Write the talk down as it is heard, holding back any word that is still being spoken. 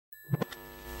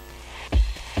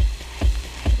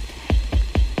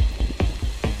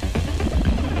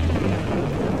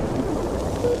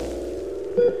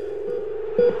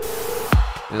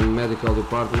medical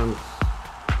department,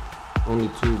 only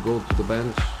two go to the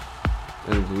bench,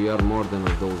 and we are more than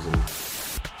a dozen.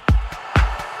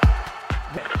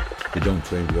 You don't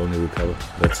train, you only recover.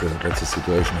 That's a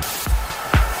situation.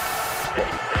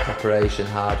 Preparation,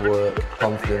 hard work,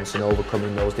 confidence in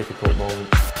overcoming those difficult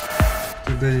moments.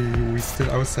 Today we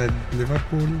still outside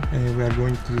Liverpool and we are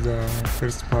going to the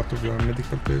first part of the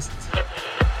medical test.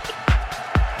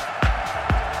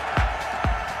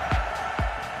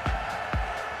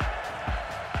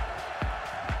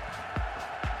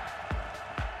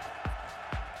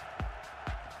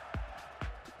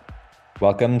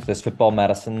 Welcome to this Football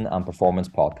Medicine and Performance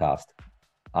podcast.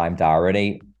 I'm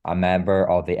Ronnie, a member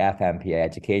of the FMPA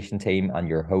education team and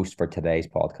your host for today's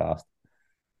podcast.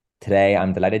 Today,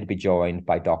 I'm delighted to be joined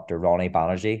by Dr. Ronnie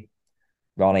Banerjee.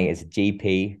 Ronnie is a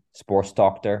GP, sports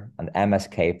doctor, and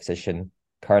MSK physician,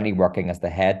 currently working as the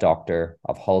head doctor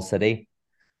of Hull City,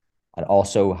 and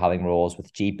also having roles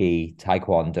with GB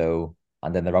Taekwondo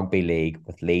and in the rugby league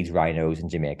with Leeds Rhinos and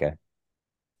Jamaica.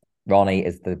 Ronnie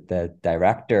is the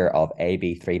director of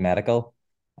AB3 Medical,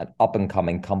 an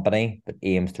up-and-coming company that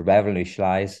aims to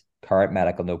revolutionise current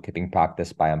medical note-keeping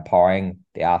practice by empowering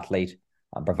the athlete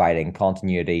and providing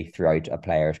continuity throughout a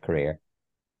player's career.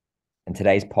 In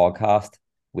today's podcast,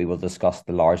 we will discuss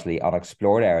the largely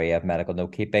unexplored area of medical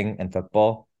note-keeping in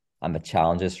football and the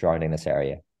challenges surrounding this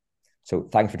area. So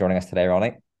thanks for joining us today,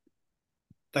 Ronnie.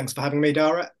 Thanks for having me,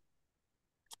 Dara.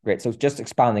 Great. So just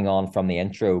expanding on from the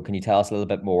intro, can you tell us a little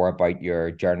bit more about your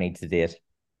journey to date?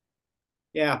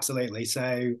 Yeah, absolutely.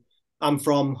 So I'm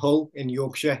from Hull in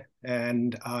Yorkshire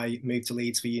and I moved to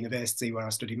Leeds for university where I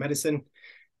studied medicine.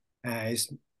 I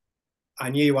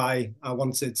knew I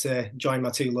wanted to join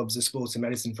my two loves of sports and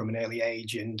medicine from an early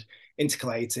age and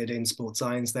intercalated in sports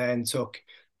science there and took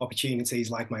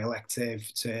opportunities like my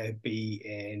elective to be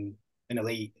in an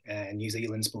elite New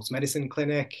Zealand sports medicine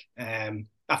clinic.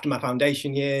 After my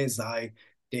foundation years, I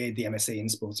did the MSc in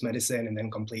sports medicine and then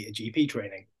completed GP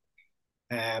training.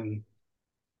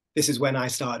 This is when I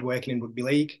started working in rugby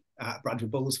league at Bradford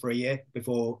Bulls for a year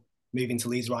before moving to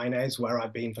Leeds Rhinos, where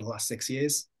I've been for the last 6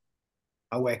 years.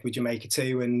 I worked with Jamaica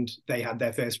too, and they had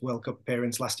their first World Cup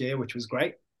appearance last year, which was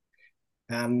great.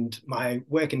 And my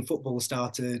work in football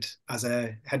started as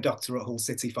a head doctor at Hull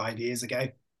City 5 years ago.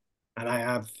 And I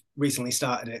have recently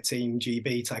started at Team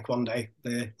GB Taekwondo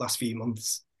the last few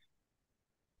months.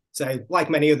 So like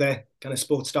many other kind of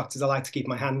sports doctors, I like to keep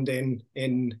my hand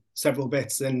in several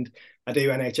bits, and I do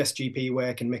NHS GP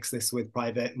work and mix this with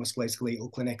private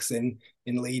musculoskeletal clinics in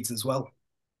Leeds as well.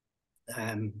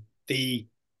 The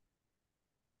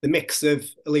mix of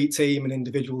elite team and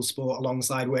individual sport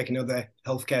alongside working in other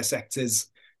healthcare sectors,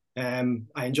 I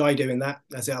enjoy doing that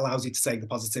as it allows you to take the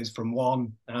positives from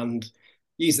one and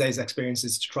use those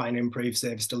experiences to try and improve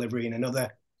service delivery in another.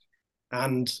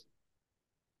 And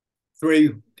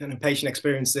through kind of patient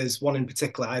experiences, one in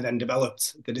particular, I then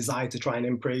developed the desire to try and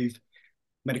improve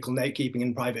medical note keeping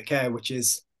in private care, which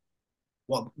is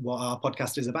what our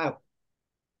podcast is about.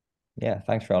 Yeah,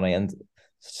 thanks, Ronnie. And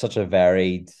such a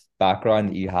varied background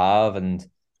that you have, and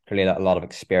clearly a lot of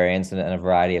experience in a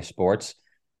variety of sports.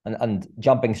 And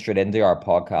jumping straight into our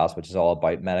podcast, which is all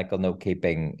about medical note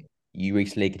keeping, you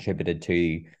recently contributed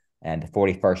to the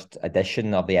 41st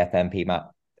edition of the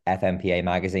FMPA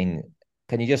magazine.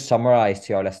 Can you just summarize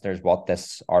to our listeners what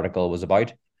this article was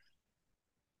about?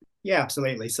 Yeah,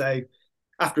 absolutely. So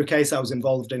after a case I was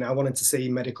involved in, I wanted to see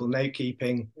medical note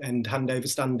keeping and handover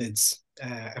standards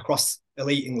across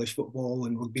elite English football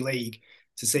and rugby league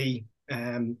to see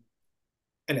and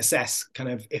assess kind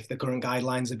of if the current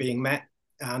guidelines are being met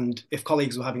and if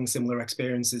colleagues were having similar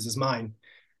experiences as mine.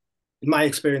 In my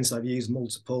experience, I've used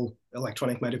multiple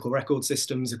electronic medical record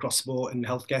systems across sport and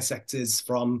healthcare sectors,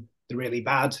 from the really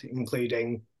bad,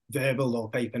 including verbal or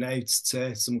paper notes,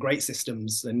 to some great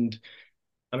systems. And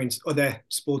I mean, other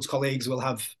sports colleagues will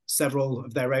have several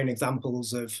of their own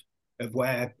examples of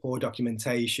where poor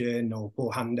documentation or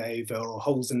poor handover or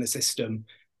holes in the system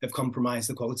have compromised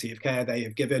the quality of care they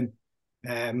have given,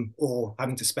 or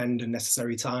having to spend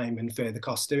unnecessary time and further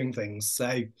costs doing things.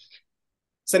 So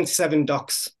 77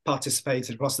 docs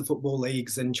participated across the football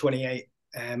leagues and 28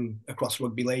 across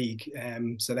rugby league.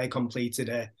 So they completed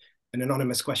an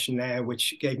anonymous questionnaire,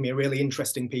 which gave me a really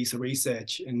interesting piece of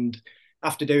research. And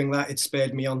after doing that, it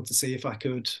spurred me on to see if I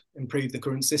could improve the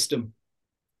current system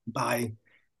by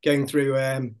going through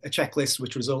a checklist,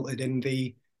 which resulted in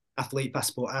the Athlete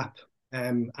Passport app.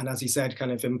 And as he said,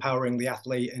 kind of empowering the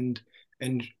athlete and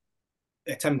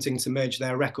attempting to merge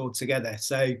their record together.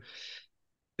 So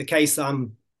the case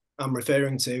I'm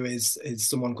referring to is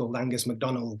someone called Angus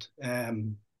MacDonald.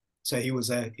 So he was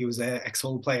a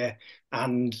ex-Hull player,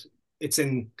 and it's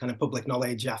in kind of public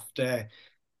knowledge after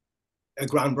a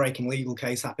groundbreaking legal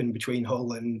case happened between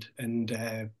Hull and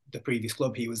the previous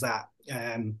club he was at,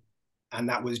 and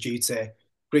that was due to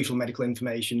crucial medical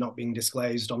information not being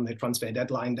disclosed on the transfer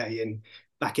deadline day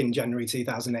back in January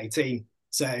 2018.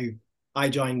 So I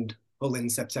joined Hull in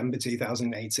September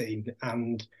 2018,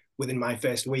 and within my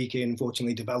first week, he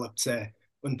unfortunately developed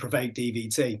unprovoked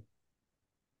DVT.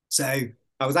 So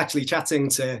I was actually chatting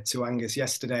to Angus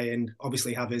yesterday, and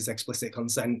obviously have his explicit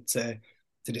consent to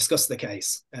discuss the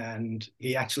case. And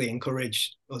he actually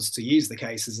encouraged us to use the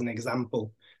case as an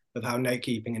example of how note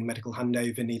keeping and medical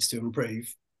handover needs to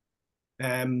improve.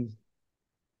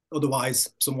 Otherwise,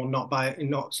 someone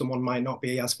might not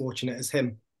be as fortunate as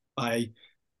him by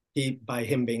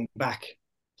him being back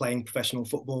playing professional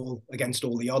football against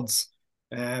all the odds,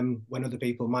 when other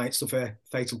people might suffer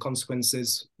fatal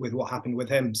consequences with what happened with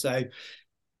him. So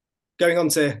going on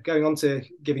to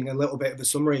giving a little bit of a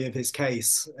summary of his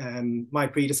case, my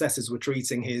predecessors were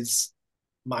treating his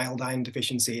mild iron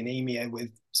deficiency anemia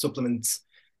with supplements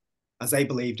as they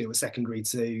believed it was secondary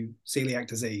to celiac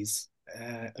disease.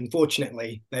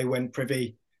 Unfortunately, they weren't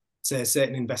privy to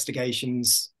certain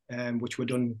investigations which were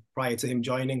done prior to him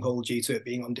joining Hull due to it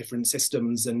being on different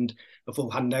systems and a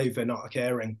full handover not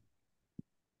occurring.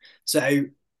 So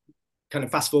kind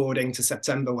of fast forwarding to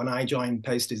September when I joined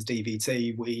post his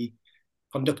DVT, we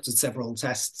conducted several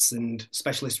tests and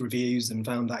specialist reviews and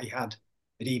found that he had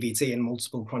a DVT and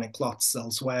multiple chronic clots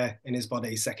elsewhere in his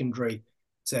body secondary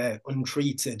to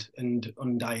untreated and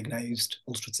undiagnosed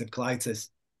ulcerative colitis.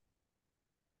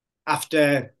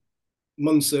 After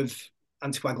months of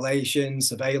anticoagulation,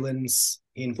 surveillance,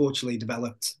 he unfortunately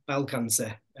developed bowel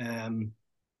cancer,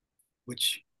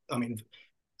 which, I mean,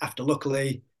 after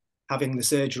luckily having the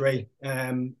surgery,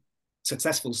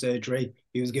 successful surgery,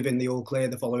 he was given the all clear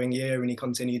the following year, and he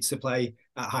continued to play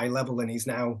at high level, and he's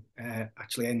now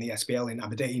actually in the SPL in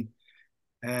Aberdeen.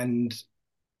 And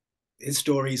his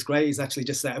story is great. He's actually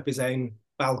just set up his own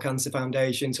bowel cancer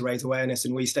foundation to raise awareness,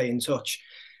 and we stay in touch.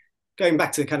 Going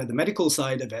back to kind of the medical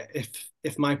side of it,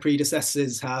 if my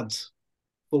predecessors had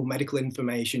full medical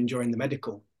information during the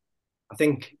medical, I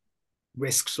think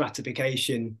risk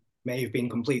stratification may have been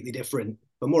completely different.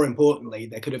 But more importantly,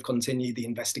 they could have continued the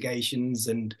investigations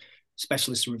and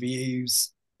specialist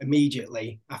reviews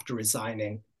immediately after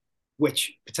resigning,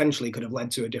 which potentially could have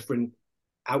led to a different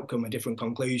outcome, a different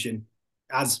conclusion.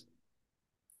 As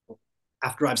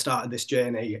after I've started this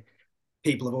journey,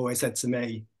 people have always said to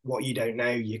me, what you don't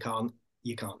know, you can't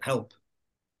help.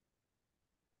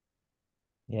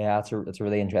 Yeah, it's a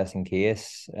really interesting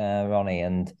case, Ronnie,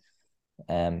 and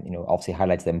obviously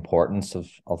highlights the importance of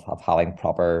having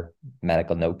proper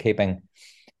medical note keeping.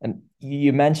 And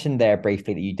you mentioned there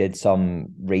briefly that you did some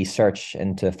research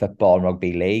into football and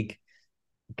rugby league.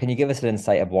 Can you give us an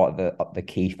insight of what the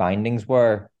key findings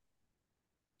were?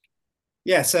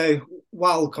 Yeah, so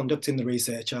while conducting the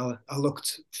research, I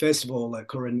looked first of all at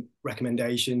current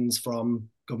recommendations from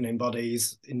governing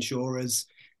bodies, insurers,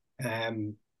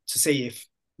 to see if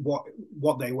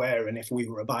what they were and if we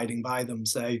were abiding by them.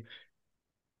 So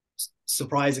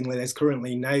surprisingly, there's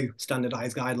currently no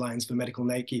standardized guidelines for medical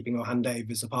note keeping or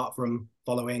handovers apart from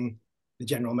following the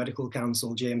General Medical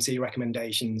Council GMC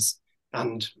recommendations.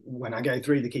 And when I go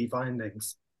through the key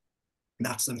findings,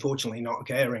 that's unfortunately not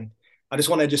occurring. I just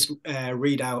want to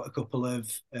read out a couple of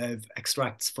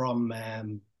extracts from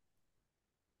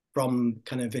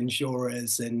kind of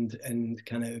insurers and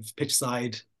kind of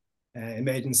pitchside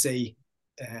emergency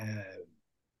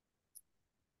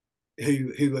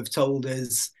who have told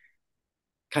us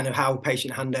kind of how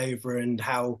patient handover and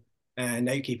how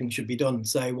note keeping should be done.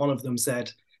 So one of them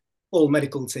said, all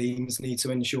medical teams need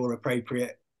to ensure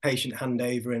appropriate patient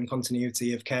handover and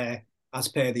continuity of care as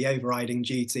per the overriding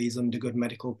duties under good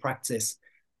medical practice,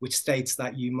 which states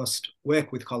that you must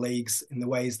work with colleagues in the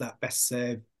ways that best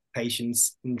serve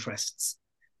patients' interests.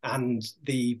 And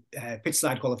the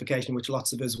pitchside qualification, which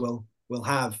lots of us will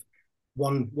have,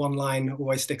 one line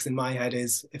always sticks in my head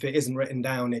is, if it isn't written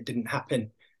down, it didn't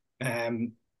happen.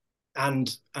 And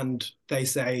they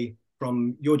say,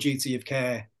 from your duty of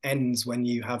care ends when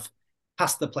you have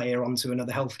passed the player on to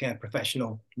another healthcare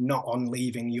professional, not on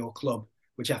leaving your club,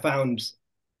 which I found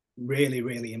really,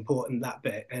 really important, that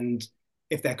bit. And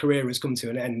if their career has come to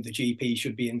an end, the GP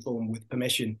should be informed with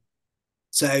permission.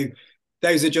 So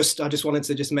those are I just wanted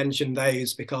to just mention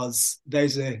those because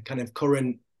those are kind of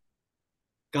current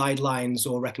guidelines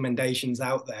or recommendations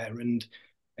out there. And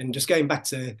just going back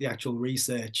to the actual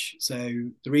research. So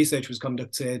the research was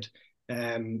conducted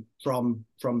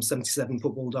from 77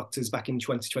 football doctors back in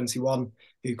 2021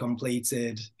 who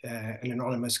completed an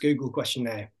anonymous Google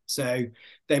questionnaire. So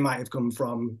they might have come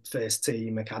from first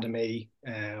team, academy,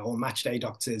 or match day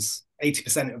doctors.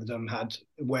 80% of them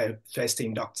were first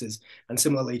team doctors, and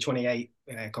similarly 28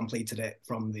 completed it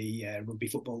from the Rugby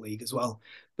Football League as well.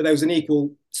 But there was an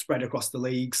equal spread across the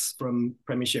leagues from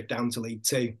Premiership down to League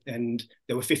Two, and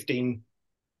there were 15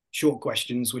 short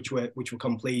questions which were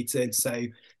completed. So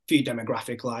a few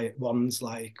demographic ones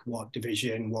like what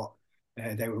division, what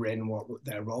they were in, what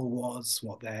their role was,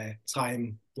 what their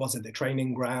time was at the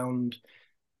training ground,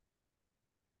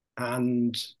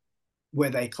 and were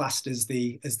they classed as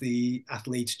the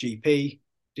athlete's GP?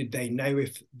 Did they know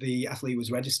if the athlete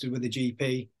was registered with the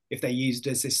GP? If they used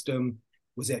a system,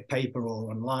 was it paper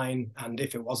or online? And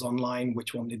if it was online,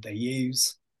 which one did they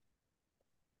use?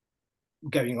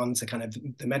 Going on to kind of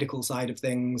the medical side of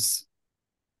things,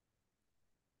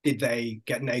 did they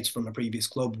get notes from a previous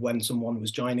club when someone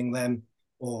was joining them,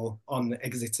 or on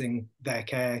exiting their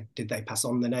care, did they pass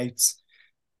on the notes?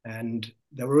 And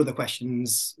there were other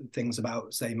questions, things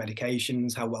about, say,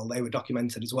 medications, how well they were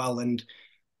documented as well. And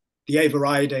the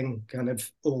overriding kind of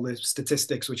all the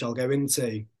statistics, which I'll go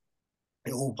into,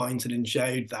 it all pointed and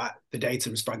showed that the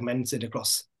data was fragmented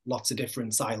across lots of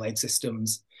different siloed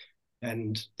systems,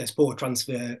 and there's poor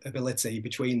transferability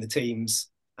between the teams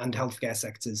and healthcare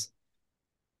sectors.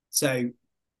 So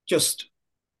just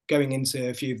going into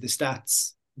a few of the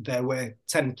stats, there were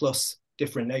 10 plus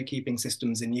different note-keeping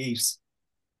systems in use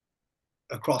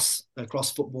across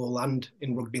football and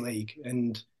in rugby league.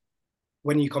 And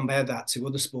when you compare that to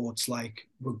other sports like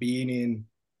rugby union,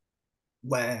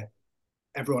 where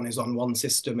everyone is on one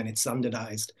system and it's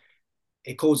standardized,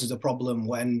 it causes a problem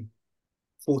when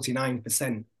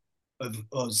 49% of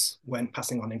us weren't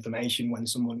passing on information when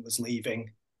someone was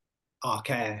leaving our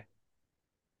care.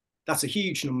 That's a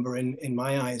huge number in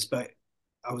my eyes, but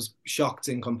I was shocked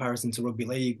in comparison to rugby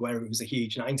league, where it was a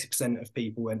huge 90% of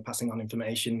people weren't passing on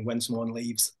information when someone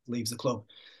leaves the club.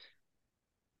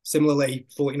 Similarly,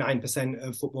 49%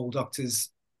 of football doctors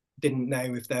didn't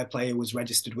know if their player was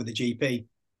registered with a GP.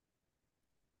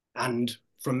 And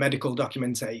from medical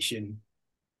documentation,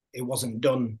 it wasn't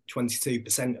done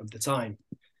 22% of the time.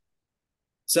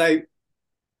 So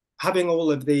having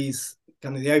all of these,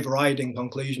 kind of the overriding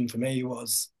conclusion for me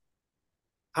was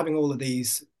having all of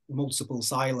these multiple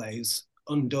silos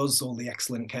undoes all the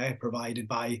excellent care provided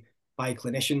by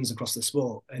clinicians across the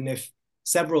sport. And if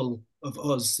several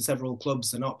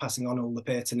clubs are not passing on all the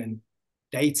pertinent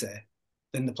data,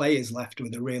 then the player is left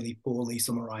with a really poorly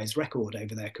summarized record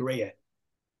over their career.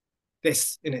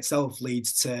 This in itself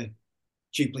leads to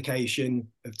duplication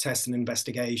of tests and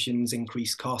investigations,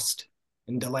 increased cost,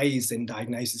 and delays in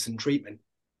diagnosis and treatment.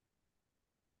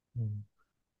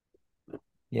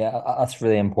 Yeah, that's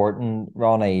really important,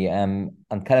 Ronnie. And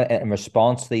kind of in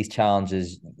response to these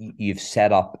challenges, you've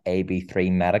set up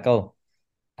AB3 Medical,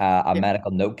 a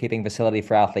medical note-keeping facility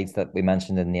for athletes that we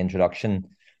mentioned in the introduction.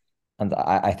 And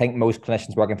I think most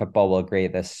clinicians working football will agree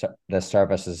this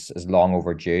service is long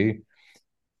overdue.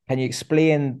 Can you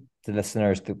explain to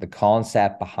listeners the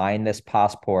concept behind this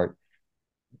passport,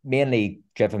 mainly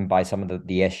driven by some of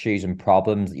the issues and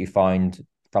problems that you found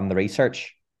from the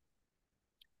research?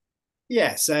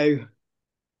 Yeah, so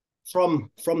from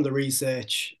the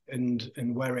research and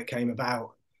where it came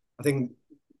about, I think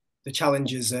the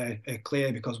challenges are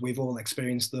clear because we've all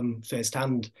experienced them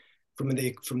firsthand. From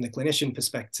the clinician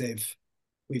perspective,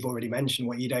 we've already mentioned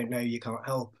what you don't know, you can't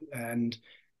help. And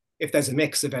if there's a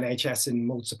mix of NHS and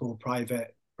multiple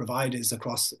private providers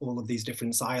across all of these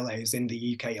different silos in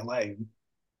the UK alone,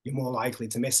 you're more likely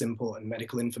to miss important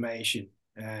medical information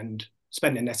and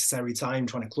spend unnecessary time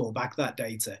trying to claw back that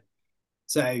data.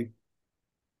 So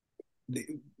the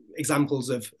examples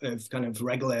of kind of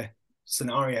regular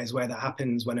scenarios where that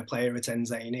happens when a player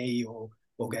attends A&E or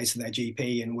goes to their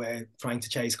GP, and we're trying to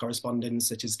chase correspondence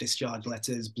such as discharge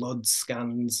letters, blood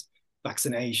scans,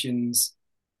 vaccinations,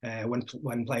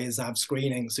 when players have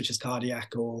screenings such as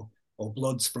cardiac or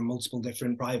bloods from multiple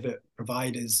different private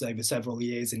providers over several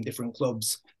years in different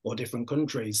clubs or different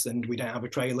countries, and we don't have a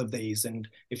trail of these. And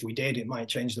if we did, it might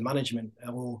change the management.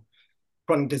 Or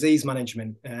chronic disease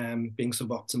management being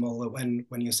suboptimal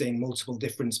when you're seeing multiple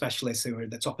different specialists who are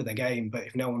at the top of their game, but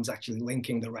if no one's actually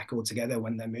linking the record together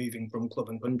when they're moving from club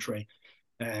and country,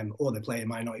 or the player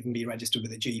might not even be registered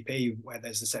with a GP where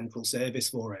there's a central service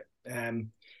for it.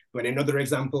 But another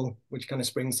example which kind of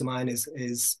springs to mind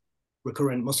is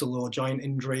recurrent muscle or joint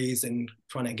injuries, and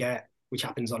trying to get, which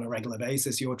happens on a regular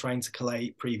basis, you're trying to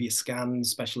collate previous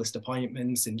scans, specialist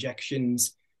appointments,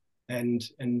 injections, and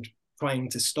trying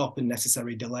to stop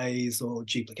unnecessary delays or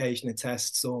duplication of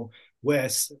tests or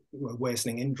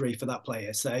worsening injury for that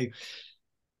player. So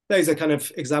those are kind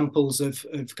of examples of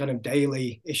kind of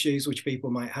daily issues which people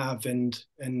might have, and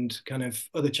kind of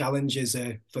other challenges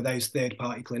are for those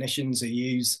third-party clinicians who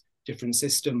use different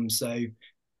systems. So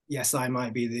yes, I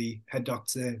might be the head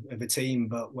doctor of a team,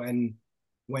 but when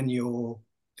you're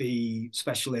the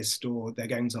specialist, or they're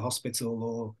going to hospital,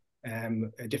 or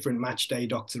a different match day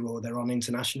doctor, or they're on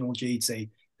international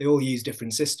duty, they all use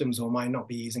different systems or might not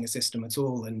be using a system at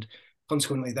all. And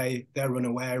consequently, they're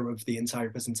unaware of the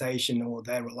entire presentation, or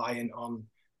they're reliant on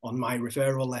my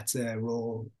referral letter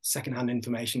or secondhand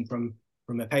information from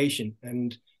a patient.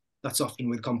 And that's often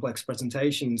with complex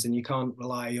presentations, and you can't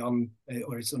rely on,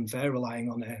 or it's unfair relying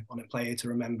on a player to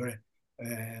remember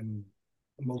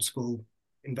multiple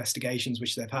investigations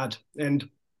which they've had. And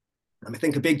I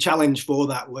think a big challenge for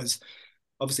that was,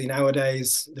 obviously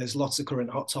nowadays there's lots of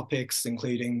current hot topics,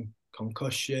 including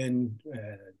concussion,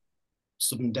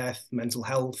 sudden death, mental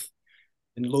health,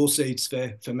 and lawsuits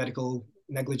for medical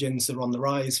negligence are on the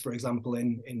rise, for example,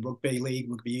 in rugby league,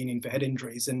 rugby union, for head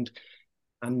injuries. And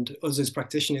us as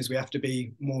practitioners, we have to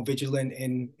be more vigilant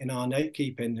in our note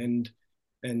keeping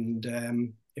and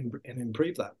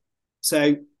improve that.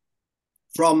 So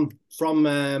from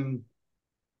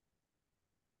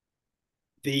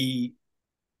the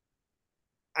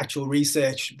actual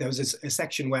research, there was a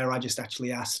section where I just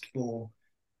actually asked for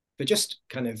just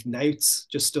kind of notes,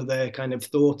 just other kind of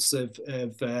thoughts of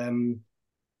the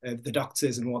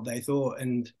doctors and what they thought.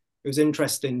 And it was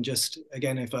interesting, just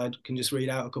again, if I can just read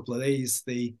out a couple of these,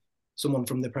 someone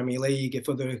from the Premier League: if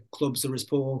other clubs are as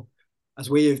poor as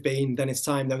we have been, then it's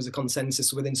time there was a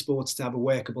consensus within sports to have a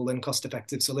workable and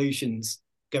cost-effective solutions,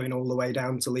 going all the way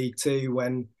down to League Two,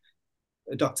 when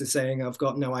a doctor saying, I've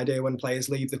got no idea when players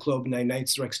leave the club, no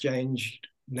notes are exchanged,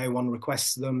 no one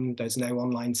requests them, there's no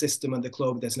online system at the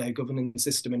club, there's no governance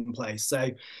system in place. So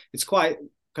it's quite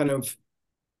kind of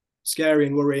scary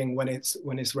and worrying when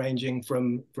it's ranging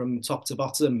from top to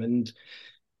bottom. And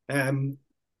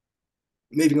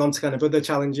moving on to kind of other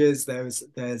challenges, there's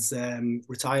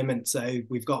retirement. So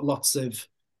we've got lots of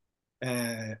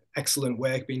excellent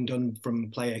work being done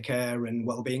from player care and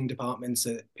wellbeing departments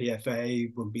at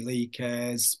PFA, rugby league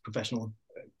cares, professional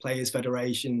players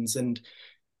federations, and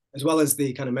as well as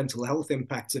the kind of mental health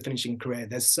impacts of finishing a career.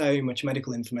 There's so much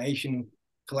medical information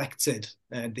collected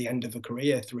at the end of a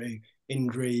career through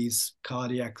injuries,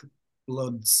 cardiac,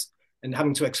 bloods, and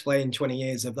having to explain 20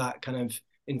 years of that kind of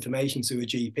information to a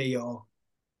GP or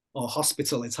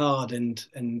hospital, it's hard. And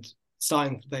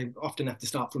they often have to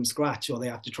start from scratch, or they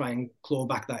have to try and claw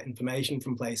back that information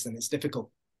from place, and it's difficult.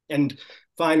 And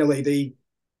finally, the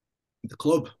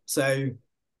club. So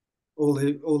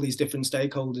all these different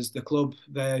stakeholders, the club,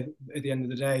 they're at the end of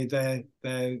the day,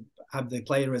 they have the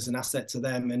player as an asset to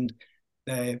them, and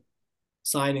they're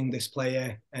signing this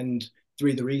player. And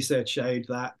through the research showed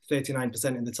that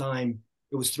 39% of the time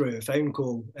it was through a phone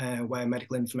call where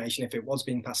medical information, if it was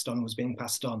being passed on, was being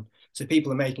passed on. So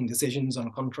people are making decisions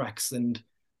on contracts and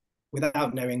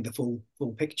without knowing the full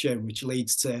picture, which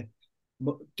leads to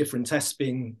different tests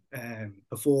being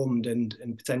performed and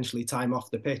potentially time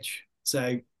off the pitch.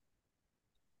 So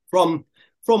from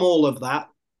all of that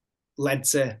led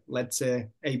to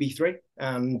AB3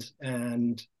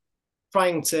 and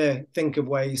trying to think of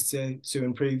ways to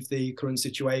improve the current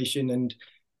situation. And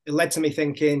it led to me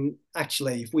thinking,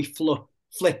 actually, if we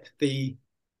flip the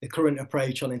current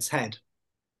approach on its head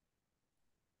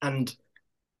and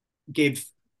give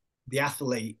the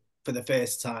athlete for the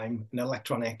first time an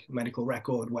electronic medical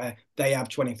record where they have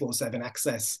 24/7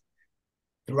 access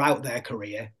throughout their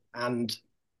career, and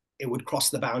it would cross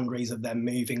the boundaries of them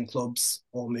moving clubs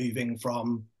or moving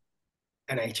from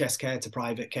NHS care to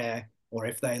private care, or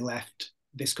if they left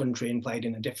this country and played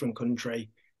in a different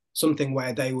country, something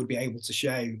where they would be able to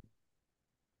show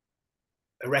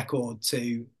a record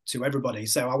to everybody.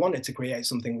 So I wanted to create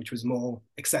something which was more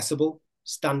accessible,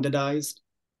 standardized,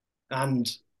 and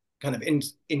kind of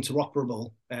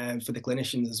interoperable for the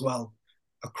clinicians as well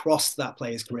across that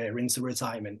player's career into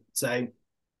retirement. So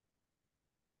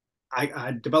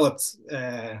I developed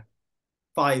a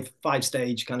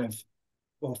five-stage kind of,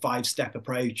 or five-step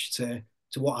approach to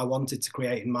what I wanted to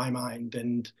create in my mind.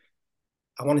 And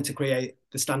I wanted to create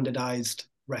the standardized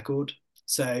record.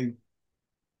 So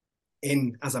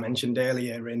as I mentioned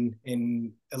earlier,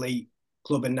 in elite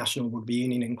club and national rugby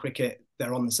union and cricket,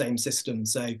 they're on the same system.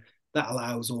 So that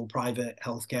allows all private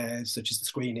healthcare, such as the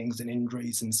screenings and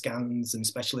injuries and scans and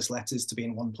specialist letters, to be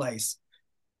in one place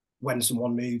when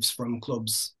someone moves from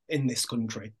clubs in this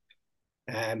country.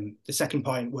 The second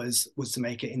point was to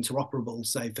make it interoperable,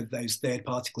 so for those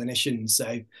third-party clinicians,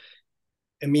 so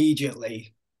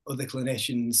immediately other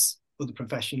clinicians, other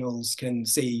professionals can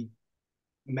see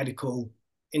medical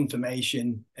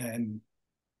information, and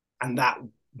that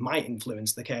might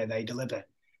influence the care they deliver.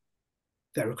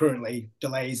 There are currently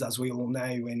delays, as we all know,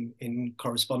 in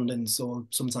correspondence, or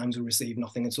sometimes we receive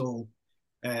nothing at all.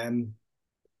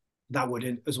 That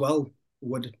would as well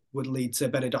would lead to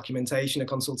better documentation of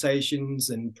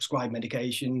consultations and prescribed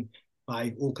medication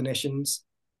by all clinicians.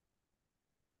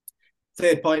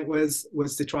 Third point was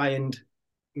to try and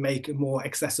make a more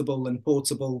accessible and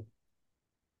portable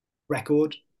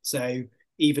record. So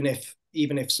even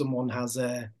if someone has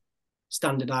a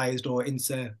standardized or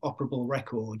interoperable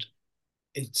record,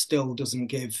 it still doesn't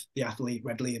give the athlete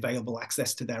readily available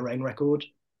access to their own record.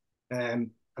 And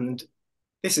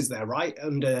this is their right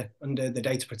under the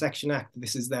Data Protection Act.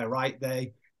 This is their right.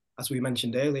 They, as we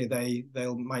mentioned earlier, they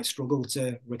might struggle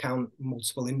to recount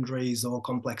multiple injuries or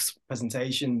complex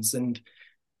presentations. And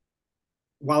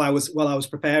while I was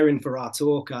preparing for our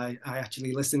talk, I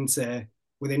actually listened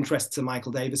with interest to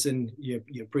Michael Davison,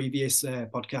 your previous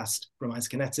podcast from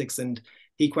Isokinetics, and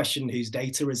he questioned whose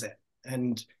data is it.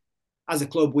 And as a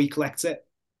club, we collect it,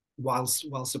 whilst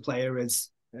a player is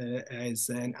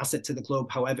an asset to the club.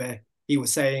 However, he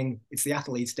was saying it's the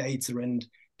athlete's data and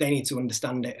they need to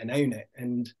understand it and own it.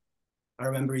 And I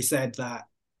remember he said that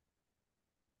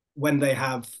when they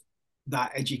have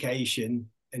that education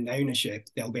and ownership,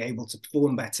 they'll be able to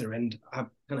perform better. And I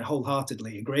kind of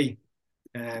wholeheartedly agree.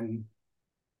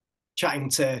 Chatting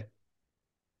to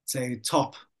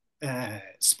top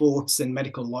sports and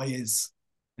medical lawyers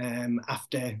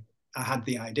after I had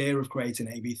the idea of creating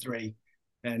AB3,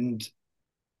 and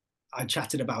I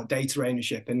chatted about data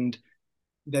ownership, and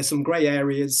there's some grey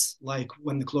areas, like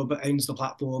when the club owns the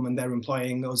platform and they're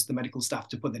employing us, the medical staff,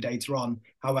 to put the data on.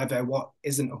 However, what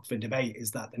isn't up for debate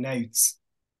is that the notes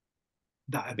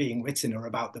that are being written are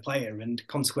about the player, and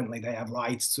consequently they have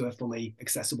rights to a fully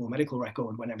accessible medical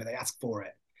record whenever they ask for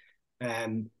it.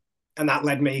 And that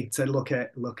led me to look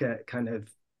at kind of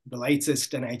the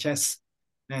latest NHS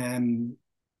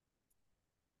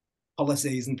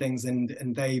policies and things,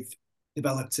 and they've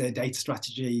developed a data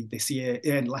strategy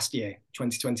last year,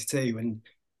 2022. And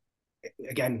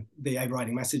again, the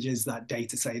overriding message is that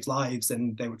data saves lives,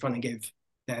 and they were trying to give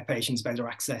their patients better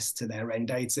access to their own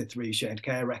data through shared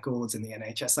care records in the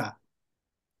NHS app.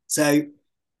 So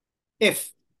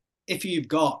if you've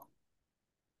got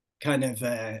kind of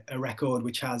a record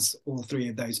which has all three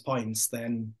of those points,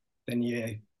 then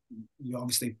you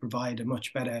obviously provide a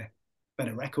much better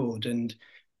record. And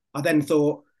I then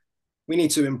thought we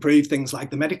need to improve things like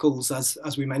the medicals,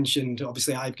 as we mentioned.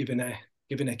 Obviously, I've given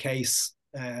a case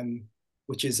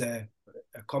which is a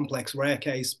complex, rare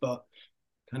case, but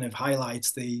kind of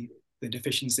highlights the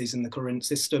deficiencies in the current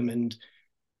system. And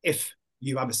if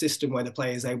you have a system where the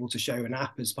player is able to show an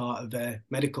app as part of a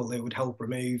medical, it would help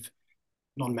remove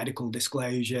non-medical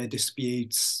disclosure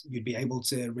disputes. You'd be able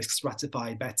to risk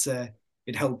stratify better.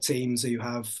 It'd help teams who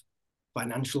have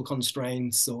financial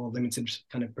constraints or limited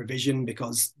kind of provision,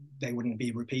 because they wouldn't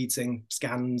be repeating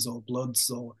scans or bloods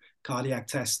or cardiac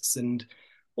tests. And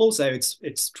also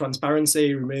it's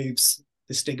transparency, removes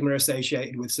the stigma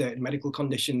associated with certain medical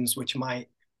conditions, which might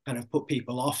kind of put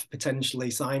people off potentially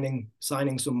signing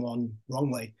someone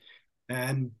wrongly.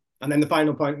 And then the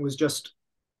final point was just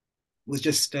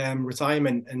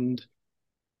retirement. And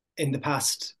in the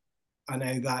past, I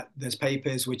know that there's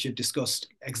papers which have discussed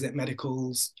exit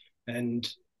medicals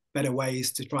and better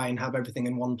ways to try and have everything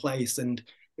in one place. And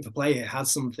if a player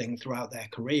has something throughout their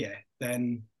career,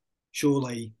 then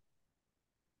surely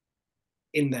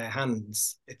in their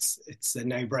hands, it's a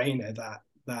no-brainer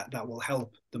that will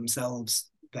help themselves,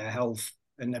 their health,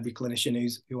 and every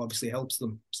clinician who obviously helps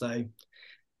them. So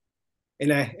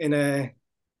in a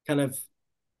kind of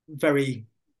very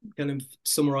kind of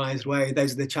summarized way,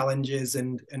 those are the challenges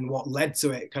and what led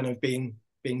to it kind of being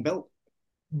built.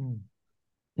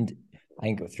 And I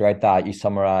think throughout that you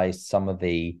summarized some of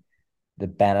the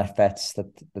benefits that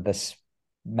this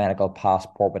medical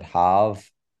passport would have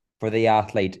for the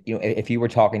athlete. You know, if you were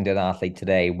talking to an athlete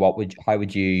today, how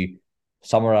would you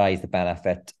summarize the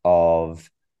benefit of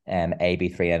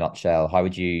AB3 in a nutshell? How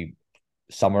would you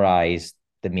summarize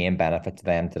the main benefit to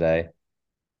them today?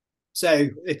 So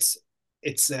it's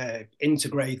a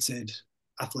integrated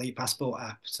athlete passport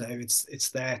app. So it's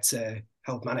there to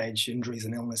help manage injuries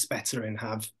and illness better, and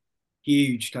have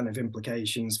huge kind of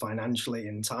implications financially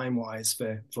and time-wise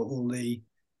for all the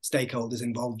stakeholders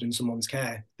involved in someone's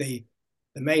care. The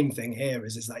main thing here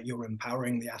is that you're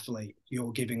empowering the athlete.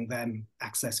 You're giving them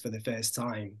access for the first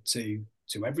time to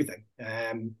to everything.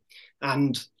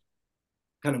 And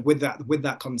kind of with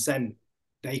that consent,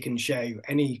 they can show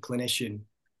any clinician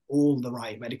all the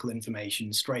right medical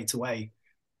information straight away,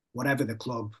 whatever the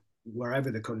club, wherever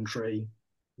the country,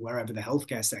 wherever the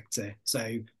healthcare sector.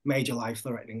 So major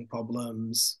life-threatening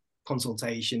problems,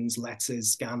 consultations,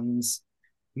 letters, scans,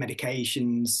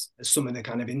 medications, some of the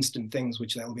kind of instant things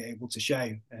which they'll be able to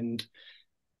show. And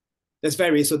there's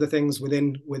various other things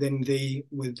within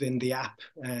the app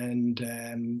and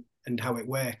how it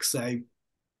works. So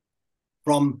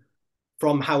from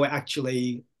how it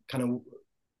actually kind of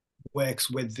works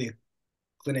with the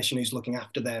clinician who's looking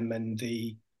after them and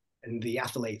the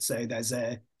athlete. So there's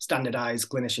a standardized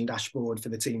clinician dashboard for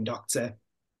the team doctor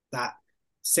that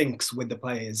syncs with the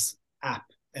player's app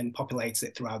and populates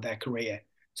it throughout their career.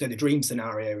 So the dream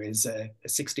scenario is a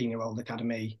 16-year-old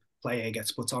academy player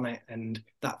gets put on it, and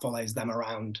that follows them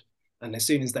around. And as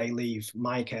soon as they leave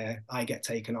my care, I get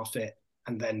taken off it,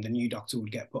 and then the new doctor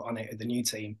would get put on it at the new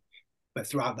team. But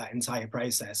throughout that entire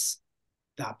process,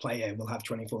 that player will have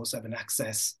 24/7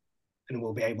 access and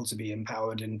will be able to be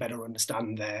empowered and better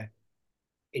understand their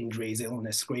injuries,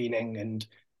 illness screening,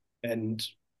 and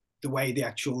the way the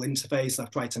actual interface.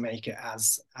 I've tried to make it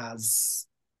as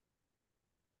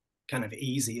kind of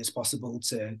easy as possible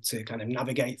to kind of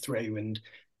navigate through. And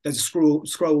there's a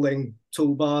scrolling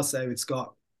toolbar, so it's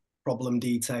got problem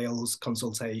details,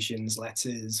 consultations,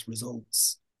 letters,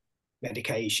 results,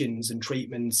 medications and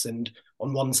treatments. And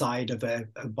on one side of a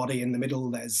body in the middle,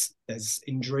 there's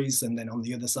injuries, and then on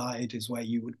the other side is where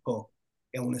you would put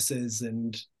illnesses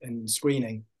and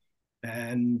screening.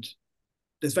 And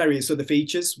there's various other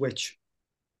features which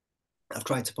I've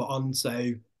tried to put on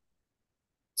so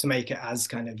to make it as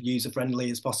kind of user-friendly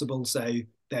as possible. So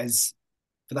there's,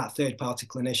 for that third-party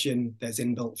clinician, there's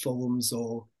inbuilt forms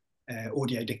or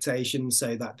audio dictation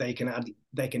so that they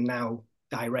can now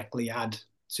directly add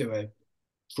to a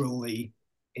truly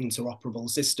interoperable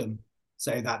system,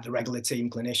 so that the regular team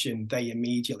clinician, they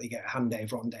immediately get a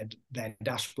handover on their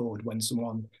dashboard when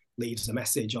someone leaves a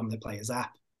message on the player's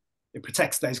app. It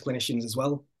protects those clinicians as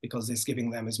well, because it's giving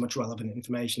them as much relevant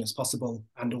information as possible,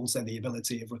 and also the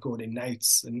ability of recording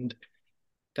notes. And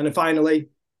kind of finally,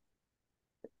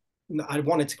 I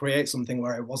wanted to create something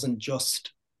where it wasn't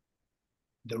just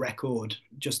the record,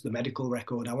 just the medical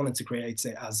record. I wanted to create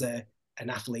it as an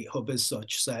athlete hub as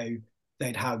such. So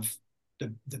they'd have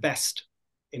the best,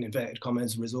 in inverted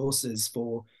commas, resources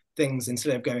for things,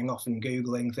 instead of going off and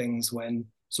Googling things when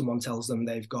someone tells them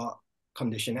they've got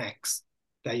condition X.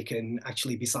 They can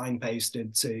actually be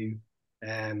signposted to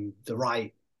the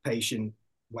right patient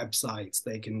websites.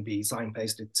 They can be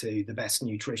signposted to the best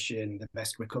nutrition, the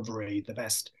best recovery, the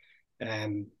best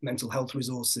mental health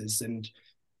resources, and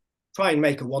try and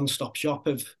make a one-stop shop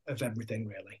of everything,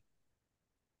 really.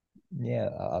 Yeah,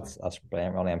 that's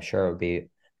brilliant, Ronnie. I'm sure it would be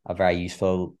a very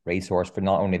useful resource for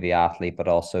not only the athlete, but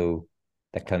also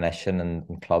the clinician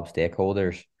and club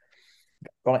stakeholders.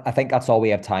 Ronnie, I think that's all we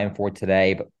have time for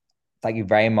today, but thank you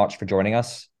very much for joining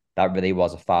us. That really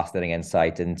was a fascinating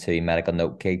insight into medical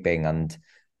note keeping, and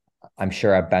I'm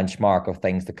sure a benchmark of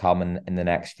things to come in the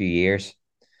next few years.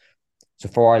 So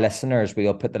for our listeners,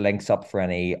 we'll put the links up for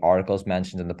any articles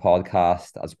mentioned in the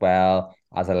podcast, as well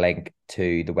as a link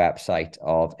to the website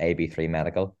of AB3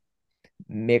 Medical.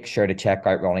 Make sure to check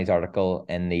out Ronnie's article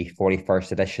in the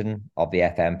 41st edition of the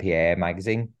FMPA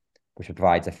magazine, which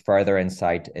provides a further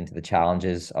insight into the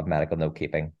challenges of medical note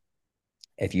keeping.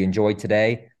 If you enjoyed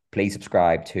today, please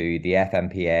subscribe to the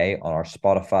FMPA on our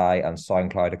Spotify and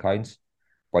SoundCloud accounts,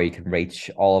 where you can reach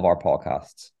all of our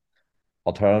podcasts.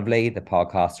 Alternatively, the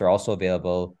podcasts are also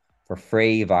available for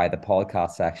free via the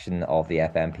podcast section of the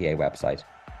FMPA website.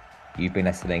 You've been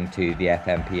listening to the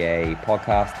FMPA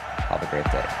podcast. Have a great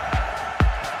day.